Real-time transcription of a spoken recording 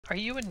Are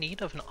you in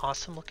need of an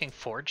awesome looking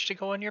forge to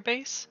go on your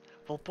base?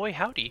 Well, boy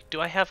howdy, do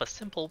I have a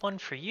simple one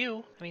for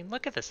you. I mean,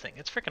 look at this thing,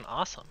 it's freaking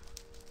awesome.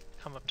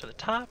 Come up to the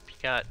top, you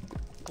got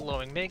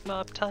glowing magma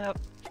up top,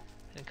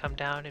 and come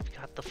down and you've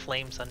got the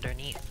flames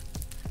underneath.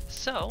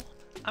 So,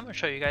 I'm going to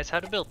show you guys how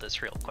to build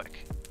this real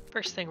quick.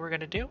 First thing we're going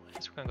to do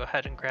is we're going to go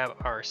ahead and grab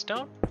our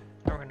stone, and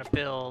we're going to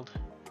build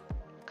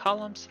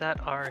columns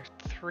that are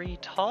 3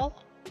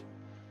 tall,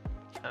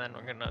 and then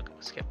we're going to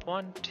skip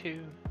 1, 2,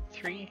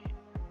 3,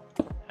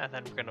 and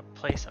then we're going to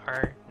place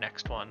our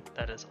next one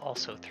that is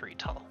also 3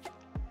 tall.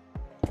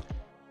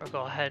 We'll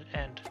go ahead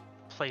and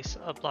place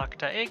a block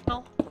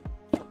diagonal,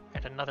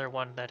 and another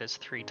one that is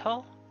 3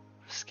 tall.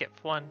 Skip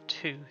 1,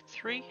 2,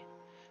 3,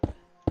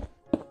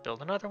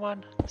 build another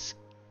one,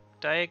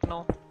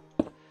 diagonal.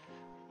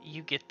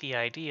 You get the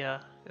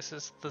idea. This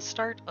is the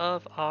start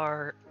of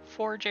our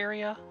forge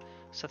area.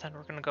 So then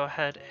we're going to go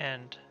ahead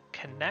and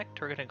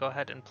connect. We're going to go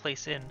ahead and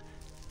place in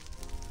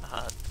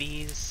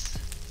these.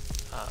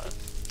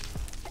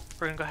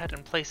 We're going to go ahead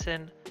and place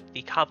in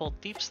the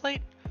cobbled deep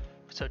slate.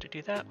 So to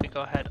do that, we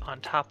go ahead on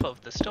top of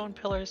the stone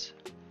pillars,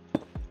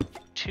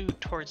 2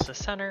 towards the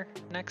center.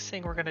 Next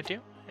thing we're going to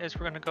do is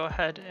we're going to go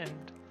ahead and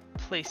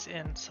place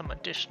in some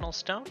additional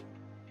stone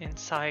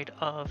inside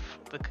of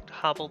the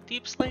cobbled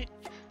deep slate.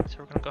 So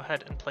we're going to go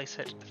ahead and place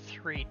it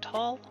 3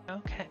 tall.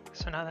 Okay,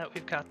 so now that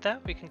we've got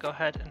that, we can go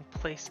ahead and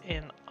place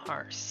in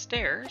our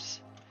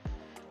stairs.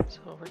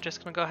 So we're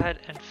just going to go ahead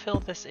and fill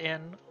this in.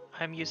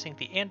 I'm using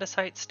the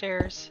andesite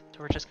stairs, so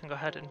we're just going to go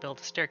ahead and build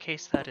a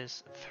staircase that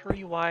is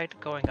 3 wide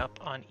going up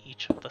on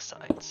each of the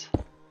sides.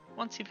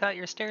 Once you've got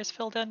your stairs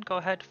filled in, go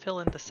ahead and fill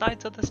in the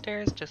sides of the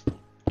stairs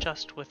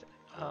just with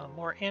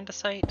more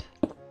andesite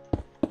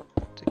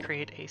to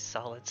create a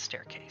solid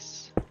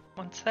staircase.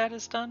 Once that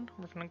is done,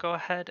 we're going to go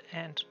ahead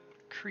and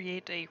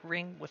create a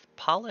ring with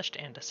polished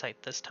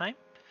andesite this time.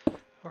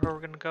 Where we're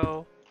going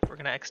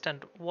to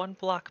extend 1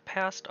 block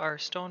past our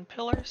stone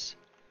pillars,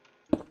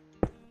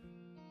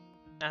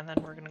 and then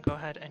we're going to go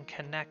ahead and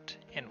connect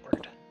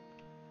inward.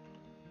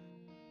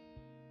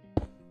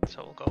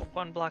 So we'll go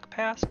 1 block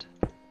past,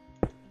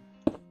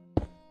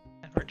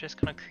 and we're just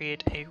going to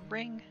create a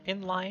ring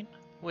in line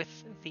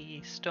with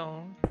the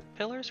stone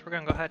pillars. We're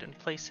going to go ahead and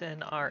place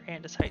in our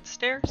andesite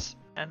stairs,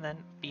 and then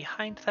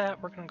behind that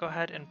we're going to go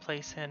ahead and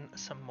place in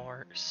some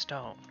more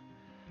stone.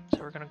 So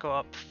we're going to go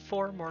up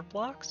 4 more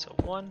blocks, so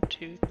 1,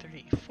 2,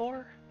 3,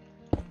 4.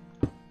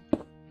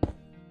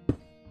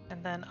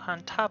 And then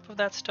on top of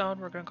that stone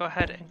we're going to go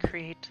ahead and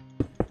create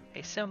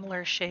a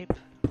similar shape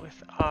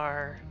with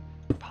our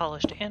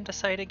polished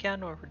andesite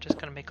again, where we're just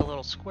going to make a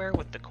little square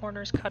with the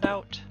corners cut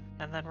out.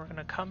 And then we're going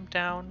to come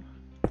down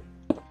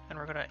and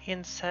we're going to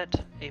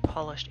inset a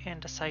polished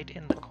andesite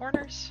in the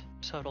corners,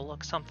 so it'll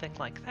look something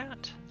like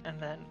that. And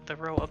then the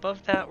row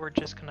above that, we're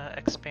just going to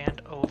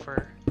expand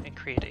over and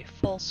create a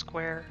full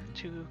square.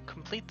 To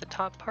complete the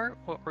top part,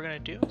 what we're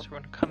going to do is we're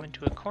going to come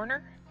into a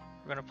corner,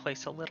 we're going to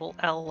place a little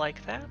L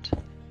like that,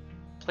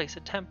 place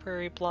a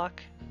temporary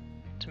block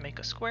to make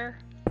a square,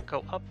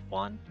 go up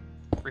 1,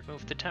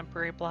 remove the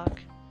temporary block,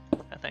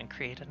 and then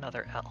create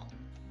another L.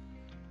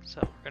 So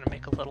we're going to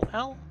make a little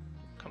L,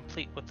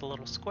 complete with the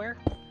little square,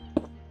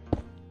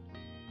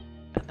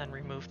 and then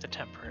remove the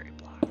temporary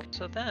block.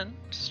 So then,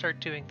 to start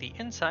doing the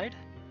inside,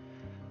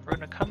 we're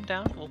going to come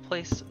down, we'll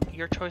place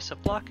your choice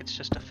of block. It's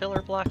just a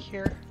filler block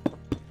here.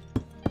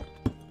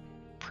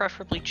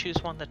 Preferably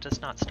choose one that does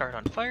not start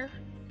on fire,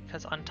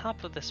 because on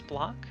top of this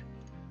block,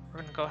 we're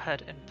going to go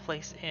ahead and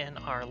place in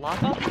our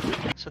lava.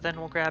 So then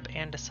we'll grab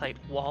andesite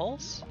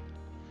walls,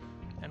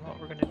 and what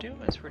we're going to do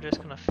is we're just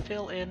going to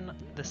fill in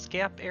this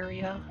gap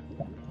area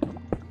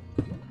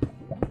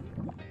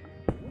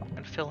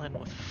and fill in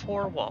with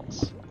 4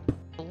 walls.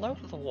 Below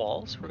the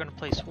walls, we're going to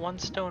place 1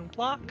 stone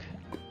block,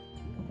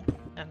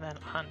 and then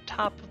on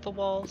top of the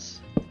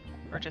walls,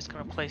 we're just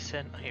going to place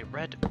in a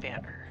red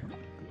banner.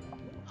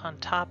 On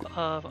top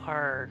of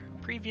our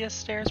previous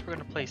stairs, we're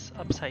going to place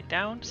upside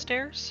down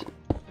stairs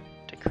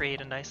to create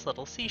a nice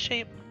little C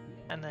shape,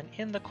 and then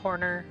in the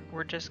corner,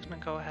 we're just going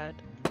to go ahead,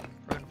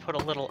 we're going to put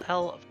a little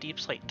L of deep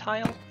slate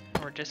tile,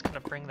 and we're just going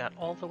to bring that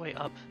all the way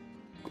up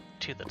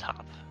to the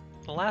top.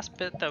 The last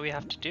bit that we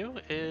have to do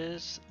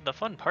is the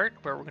fun part,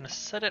 where we're going to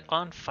set it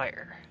on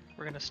fire.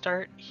 We're going to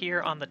start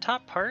here on the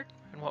top part,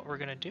 and what we're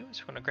going to do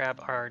is we're going to grab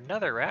our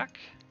netherrack,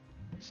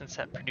 since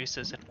that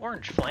produces an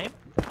orange flame.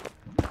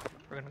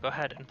 We're going to go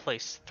ahead and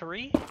place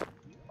 3,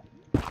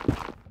 and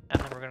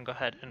then we're going to go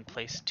ahead and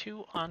place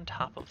 2 on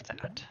top of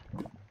that.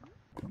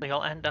 So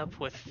you'll end up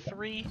with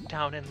 3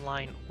 down in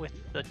line with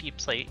the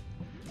deep slate,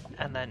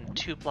 and then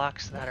 2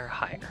 blocks that are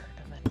higher.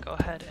 And then go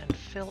ahead and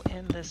fill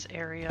in this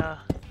area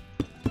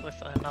with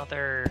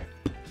another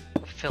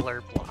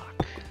filler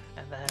block,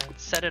 and then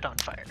set it on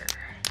fire.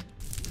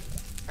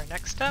 Our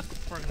next step,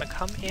 we're going to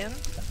come in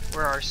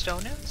where our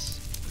stone is.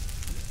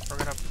 We're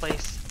going to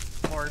place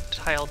more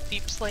tiled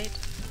deep slate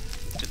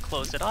to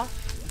close it off,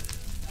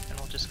 and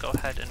we'll just go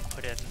ahead and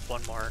put in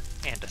 1 more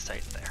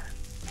andesite there.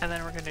 And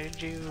then we're going to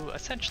do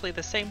essentially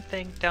the same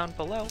thing down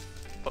below,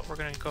 but we're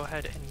going to go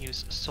ahead and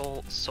use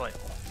soul soil.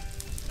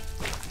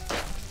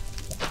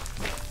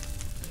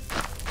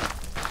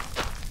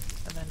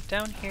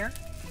 down here,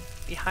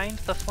 behind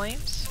the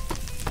flames,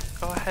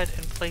 go ahead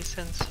and place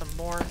in some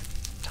more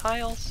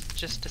tiles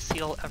just to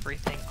seal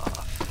everything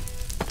off.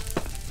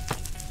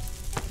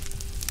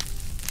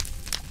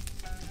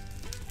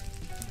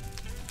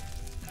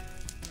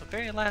 The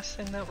very last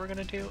thing that we're going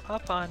to do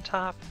up on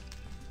top,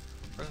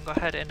 we're going to go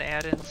ahead and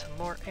add in some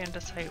more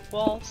andesite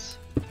walls.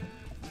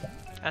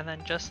 And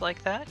then just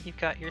like that, you've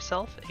got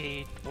yourself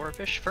a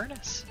dwarvish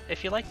furnace.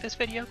 If you like this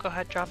video, go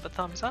ahead and drop a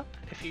thumbs up.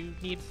 If you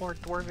need more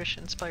dwarvish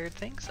inspired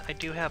things, I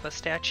do have a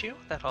statue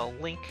that I'll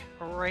link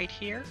right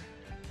here.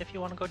 If you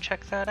want to go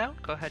check that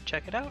out, go ahead and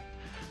check it out.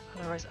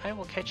 Otherwise, I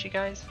will catch you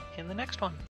guys in the next one.